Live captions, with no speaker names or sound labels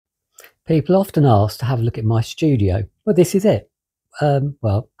People often ask to have a look at my studio. Well, this is it.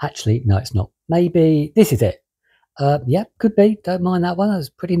 Well, actually, no, it's not. Maybe this is it. Yeah, could be. Don't mind that one. That was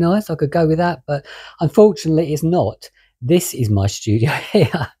pretty nice. I could go with that, but unfortunately, it's not. This is my studio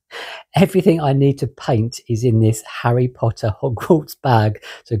here. Everything I need to paint is in this Harry Potter Hogwarts bag.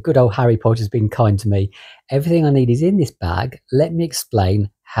 So good old Harry Potter's been kind to me. Everything I need is in this bag. Let me explain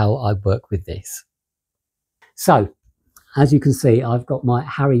how I work with this. So, as you can see, I've got my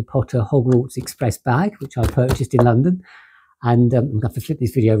Harry Potter Hogwarts Express bag, which I purchased in London. And I'm going to have to flip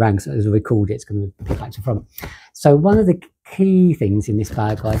this video around so as I record it, it's going to pick back to front. So one of the key things in this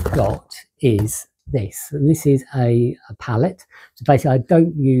bag I've got is this. And this is a palette. So basically I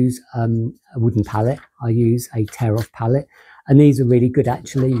don't use a wooden palette. I use a tear-off palette. And these are really good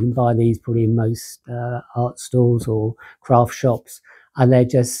actually. You can buy these probably in most art stores or craft shops. And they're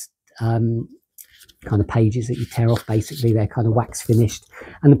just kind of pages that you tear off. Basically they're kind of wax finished,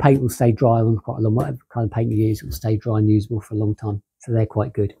 and the paint will stay dry on quite a long, whatever kind of paint you use, it will stay dry and usable for a long time, so they're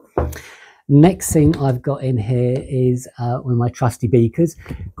quite good. Next thing I've got in here is one of my trusty beakers.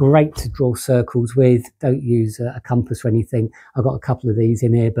 Great to draw circles with. Don't use a compass or anything. I've got a couple of these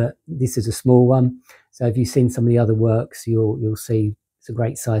in here, but this is a small one, so if you've seen some of the other works you'll see it's a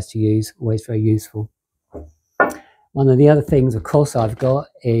great size to use, always very useful. One of the other things, of course, I've got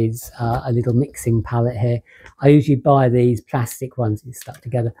is a little mixing palette here. I usually buy these plastic ones that are stuck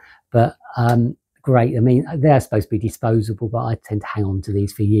together, but great. I mean, they're supposed to be disposable, but I tend to hang on to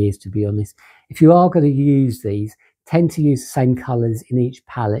these for years, to be honest. If you are going to use these, tend to use the same colours in each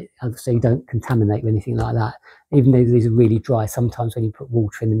palette, so you don't contaminate or anything like that. Even though these are really dry, sometimes when you put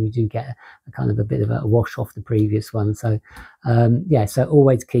water in them, you do get a kind of a bit of a wash off the previous one. So, yeah, so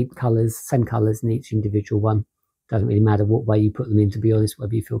always keep colours, same colours in each individual one. Doesn't really matter what way you put them in, to be honest,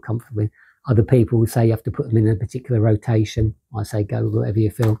 whatever you feel comfortable with. Other people will say you have to put them in a particular rotation. I say go whatever you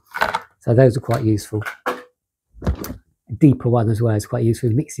feel. So those are quite useful. A deeper one as well is quite useful,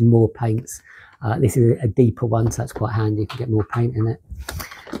 mixing more paints. This is a deeper one, so that's quite handy. You can get more paint in it.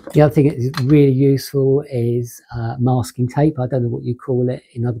 The other thing that is really useful is masking tape. I don't know what you call it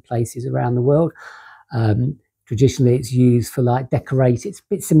in other places around the world. Traditionally, it's used for like decorate. It's a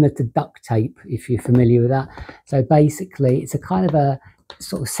bit similar to duct tape, if you're familiar with that. So basically, it's a kind of a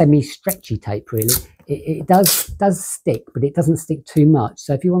sort of semi-stretchy tape, really. It does stick, but it doesn't stick too much.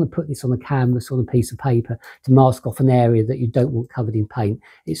 So if you want to put this on a canvas, on a piece of paper to mask off an area that you don't want covered in paint,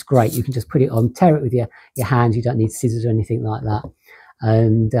 it's great. You can just put it on, tear it with your hands. You don't need scissors or anything like that.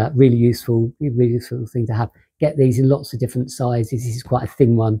 And really useful thing to have. Get these in lots of different sizes. This is quite a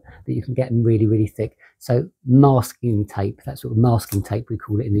thin one, but you can get them really, really thick. So masking tape, that's what masking tape we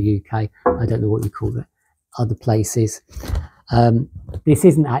call it in the UK. I don't know what you call it other places. This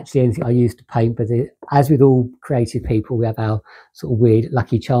isn't actually anything I use to paint, but as with all creative people, we have our sort of weird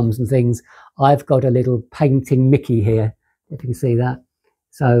lucky charms and things. I've got a little painting Mickey here, if you can see that.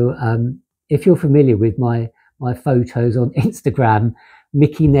 So if you're familiar with my photos on Instagram,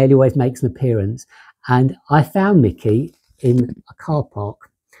 Mickey nearly always makes an appearance. And I found Mickey in a car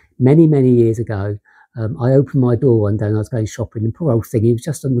park many, many years ago. I opened my door one day and I was going shopping, and poor old thing, he was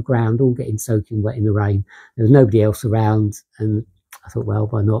just on the ground, all getting soaking wet in the rain. There was nobody else around, and I thought, well,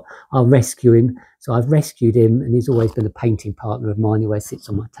 why not? I'll rescue him. So I've rescued him, and he's always been a painting partner of mine. He always sits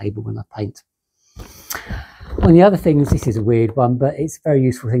on my table when I paint. One of the other things, this is a weird one, but it's a very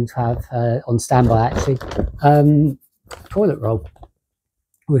useful thing to have on standby, actually. Toilet roll.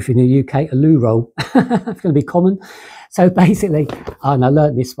 Or if you're in the UK, a loo roll. It's going to be common. So basically, and I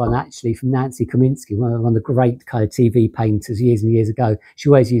learned this one actually from Nancy Kaminsky, one of the great kind of TV painters years and years ago. She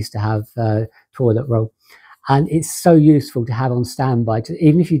always used to have toilet roll. And it's so useful to have on standby.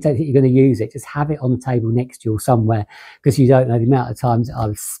 Even if you don't think you're going to use it, just have it on the table next to you or somewhere, because you don't know the amount of times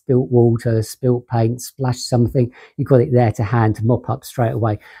I've spilt water, spilt paint, splashed something. You've got it there to hand to mop up straight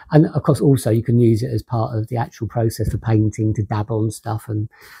away. And of course, also you can use it as part of the actual process for painting, to dab on stuff and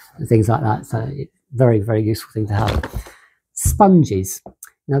things like that. So it's very, very useful thing to have. Sponges.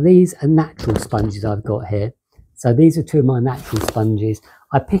 Now these are natural sponges I've got here. So these are two of my natural sponges.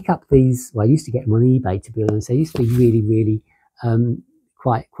 I pick up these, well, I used to get them on eBay, to be honest. They used to be really, really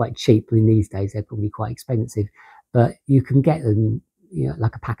quite cheap. I mean, these days they're probably quite expensive, but you can get them, you know,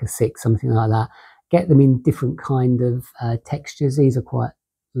 like a pack of 6, something like that. Get them in different kind of textures. These are quite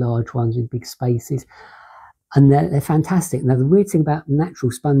large ones with big spaces, and they're fantastic. Now, the weird thing about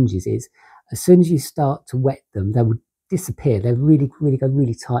natural sponges is, as soon as you start to wet them, they would disappear. They really go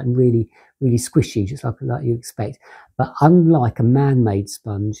really tight and really squishy, just like you expect. But unlike a man-made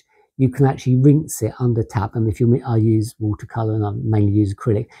sponge, you can actually rinse it under tap. And I use watercolour and I mainly use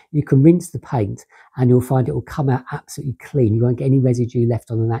acrylic. You can rinse the paint and you'll find it will come out absolutely clean. You won't get any residue left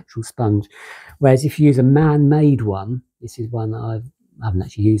on an actual sponge. Whereas if you use a man-made one, this is one I haven't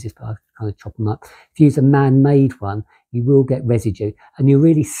actually used this, but I've kind of chopped them up. If you use a man-made one, you will get residue and you're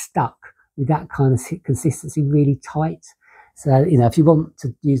really stuck with that kind of consistency, really tight. So, you know, if you want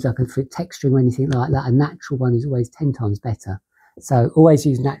to use like a texturing or anything like that, a natural one is always 10 times better. So always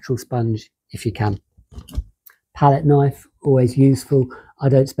use natural sponge if you can. Palette knife, always useful. I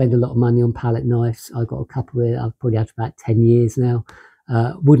don't spend a lot of money on palette knives. I've got a couple of, I've probably had for about 10 years now.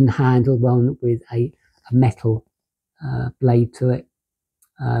 Wooden handle one with a metal blade to it.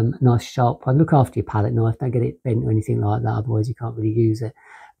 Nice sharp one. Look after your palette knife, don't get it bent or anything like that, otherwise you can't really use it.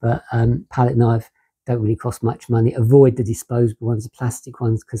 But palette knife don't really cost much money. Avoid the disposable ones, the plastic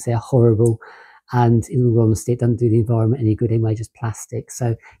ones, because they're horrible, and in all honesty it doesn't do the environment any good anyway, just plastic.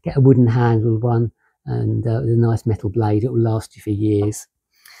 So get a wooden handled one and with a nice metal blade, it will last you for years.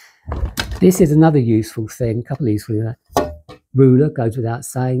 This is another useful thing, a couple of useful ruler, goes without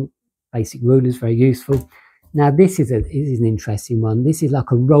saying. Basic ruler is very useful. Now this is an interesting one. This is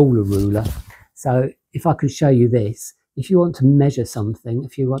like a roller ruler. So if I could show you this, if you want to measure something,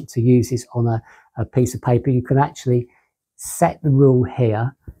 if you want to use this on a piece of paper, you can actually set the rule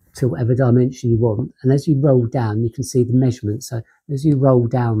here to whatever dimension you want. And as you roll down, you can see the measurement. So as you roll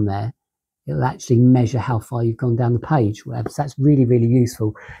down there, it'll actually measure how far you've gone down the page, whatever. So that's really, really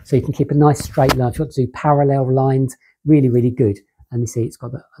useful. So you can keep a nice straight line. If you want to do parallel lines, really, really good. And you see it's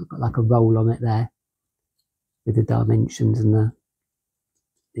got like a roll on it there with the dimensions and the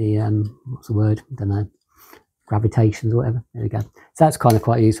what's the word? I don't know. Gravitations or whatever. There we go. So that's kind of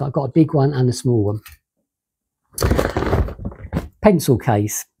quite useful. I've got a big one and a small one. Pencil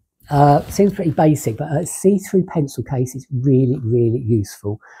case. Seems pretty basic, but a see-through pencil case is really, really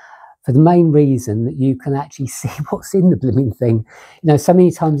useful for the main reason that you can actually see what's in the blooming thing. You know, so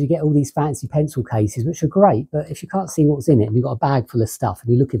many times you get all these fancy pencil cases, which are great, but if you can't see what's in it and you've got a bag full of stuff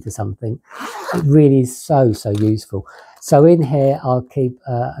and you're looking for something, it really is so, so useful. So in here, I'll keep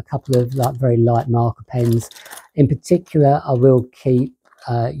a couple of very light marker pens. In particular, I will keep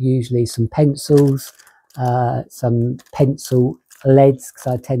usually some pencils, some pencil leads,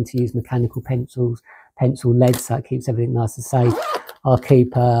 because I tend to use mechanical pencil leads, so it keeps everything nice and safe. I'll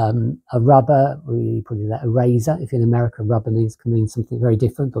keep a rubber, we put that eraser. If you're in America, rubber can mean something very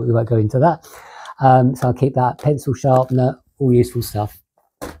different, but we won't go into that. So I'll keep that, pencil sharpener, all useful stuff.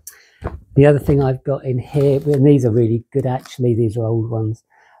 The other thing I've got in here, and these are really good actually, these are old ones,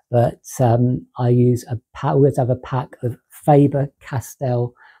 but I use always have a pack of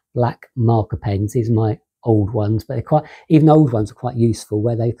Faber-Castell black marker pens. These are my old ones, but they're even old ones are quite useful,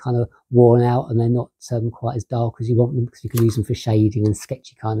 where they've kind of worn out and they're not quite as dark as you want them, because you can use them for shading and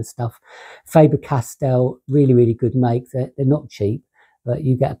sketchy kind of stuff. Faber-Castell, really, really good make. They're not cheap, but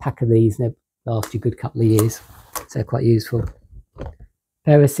you get a pack of these and they last you a good couple of years, so they're quite useful.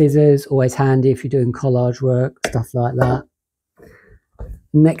 Pair of scissors, always handy if you're doing collage work, stuff like that.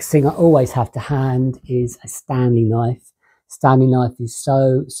 Next thing I always have to hand is a Stanley knife. Stanley knife is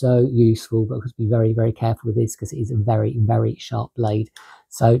so, so useful, but just be very, very careful with this because it is a very, very sharp blade.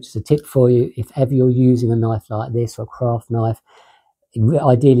 So just a tip for you, if ever you're using a knife like this or a craft knife, it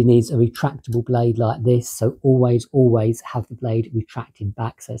ideally needs a retractable blade like this. So always, always have the blade retracted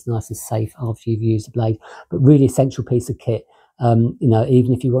back so it's nice and safe after you've used the blade. But really essential piece of kit. You know,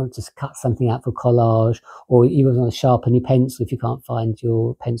 even if you want to cut something out for collage, or even want to sharpen your pencil if you can't find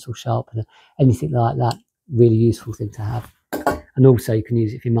your pencil sharpener, anything like that, really useful thing to have. And also you can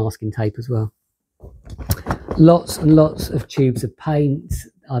use it for masking tape as well. Lots and lots of tubes of paint.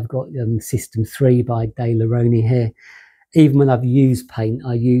 I've got System 3 by Daler-Rowney here. Even when I've used paint,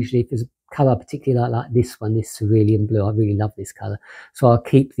 I usually, if there's a colour particularly like this one, this cerulean blue, I really love this colour. So I'll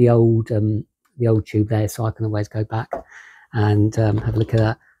keep the old tube there so I can always go back and have a look at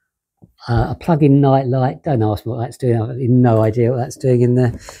that. A plug-in night light, don't ask me what that's doing, I've no idea what that's doing in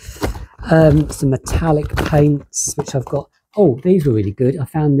there. Some metallic paints, which I've got. Oh, these were really good. I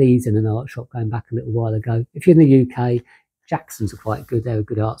found these in an art shop going back a little while ago. If you're in the UK, Jackson's are quite good. They're a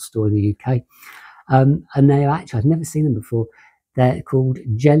good art store in the UK. And they're actually, I've never seen them before. They're called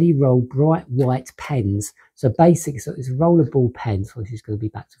Jelly Roll Bright White Pens. So basically, so it's a rollerball pen. So this is going to be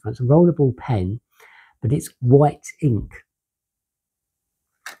back to front. It's a rollerball pen, but it's white ink.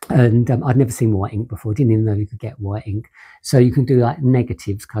 And I'd never seen white ink before. Didn't even know you could get white ink. So you can do like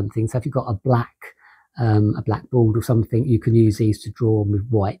negatives kind of thing. So if you've got a black board or something, you can use these to draw with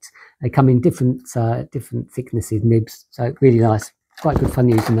white. They come in different thicknesses, nibs. So really nice. quite good fun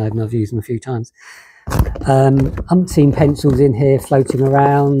using those, and I've used them a few times. Umpteen pencils in here floating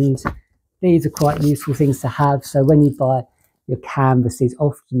around. These are quite useful things to have. So when you buy your canvases,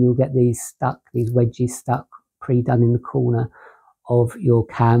 often you'll get these stuck, these wedges stuck pre-done in the corner of your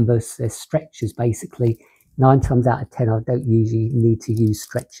canvas. They're stretchers basically. 9 times out of 10 I don't usually need to use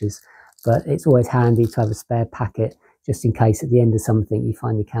stretchers, but it's always handy to have a spare packet just in case at the end of something you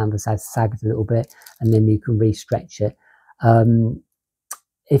find your canvas has sagged a little bit, and then you can re-stretch it.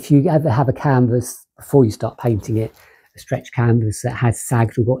 If you ever have a canvas before you start painting it, a stretch canvas that has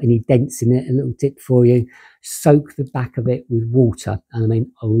sagged or got any dents in it, a little tip for you: soak the back of it with water, and I mean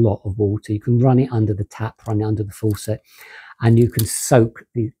a lot of water. You can run it under the tap, run it under the faucet, and you can soak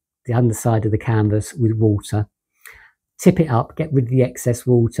the underside of the canvas with water. Tip it up, get rid of the excess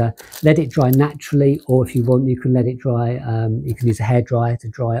water, let it dry naturally, or if you want, you can let it dry. You can use a hairdryer to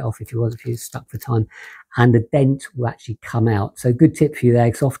dry it off if you want, if you're stuck for time, and the dent will actually come out. So good tip for you there,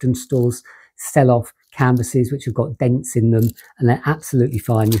 because often stores sell off canvases which have got dents in them, and they're absolutely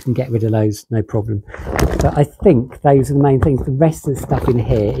fine. You can get rid of those, no problem. But I think those are the main things. The rest of the stuff in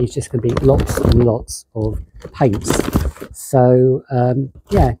here is just going to be lots and lots of paints. So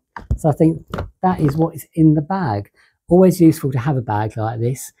yeah, so I think that is what is in the bag. Always useful to have a bag like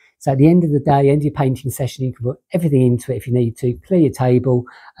this. So at the end of the day, end of your painting session, you can put everything into it if you need to, clear your table,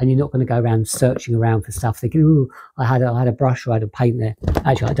 and you're not going to go around searching around for stuff thinking, oh, I had a brush or I had a paint there.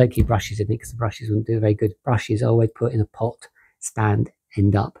 Actually, I don't keep brushes in it because the brushes wouldn't do very good. Brushes I always put in a pot, stand,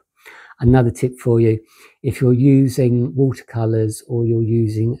 end up. Another tip for you, if you're using watercolours or you're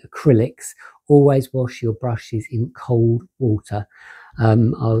using acrylics, always wash your brushes in cold water. I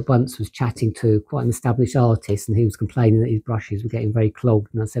once was chatting to quite an established artist, and he was complaining that his brushes were getting very clogged.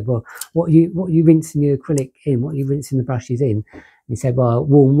 And I said, well, what are you rinsing your acrylic in? What are you rinsing the brushes in? And he said, well,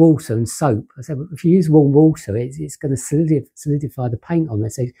 warm water and soap. I said, well, if you use warm water, it's going to solidify the paint on there.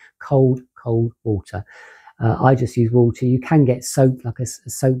 So cold water. I just use water. You can get soap, like a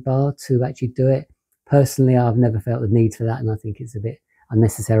soap bar, to actually do it. Personally, I've never felt the need for that, and I think it's a bit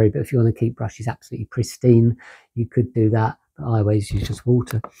unnecessary. But if you want to keep brushes absolutely pristine, you could do that. I always use just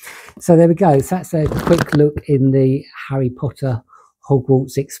water. So there we go. So that's a quick look in the Harry Potter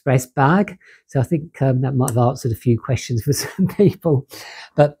Hogwarts Express bag. So I think that might have answered a few questions for some people.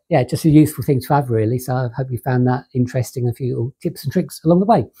 But yeah, just a useful thing to have, really. So I hope you found that interesting, a few little tips and tricks along the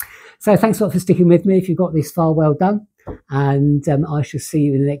way. So thanks a lot for sticking with me. If you've got this far, well done. And I shall see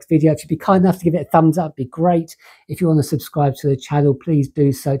you in the next video. If you'd be kind enough to give it a thumbs up, it'd be great. If you want to subscribe to the channel, please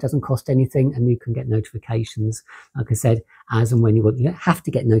do so. It doesn't cost anything, and you can get notifications, like I said, as and when you want. You don't have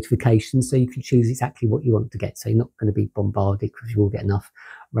to get notifications, so you can choose exactly what you want to get. So you're not going to be bombarded, because you will get enough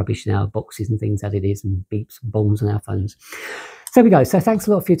rubbish in our boxes and things as it is, and beeps and bombs on our phones. So there we go. So thanks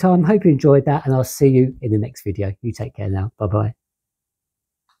a lot for your time. Hope you enjoyed that, and I'll see you in the next video. You take care now. Bye bye.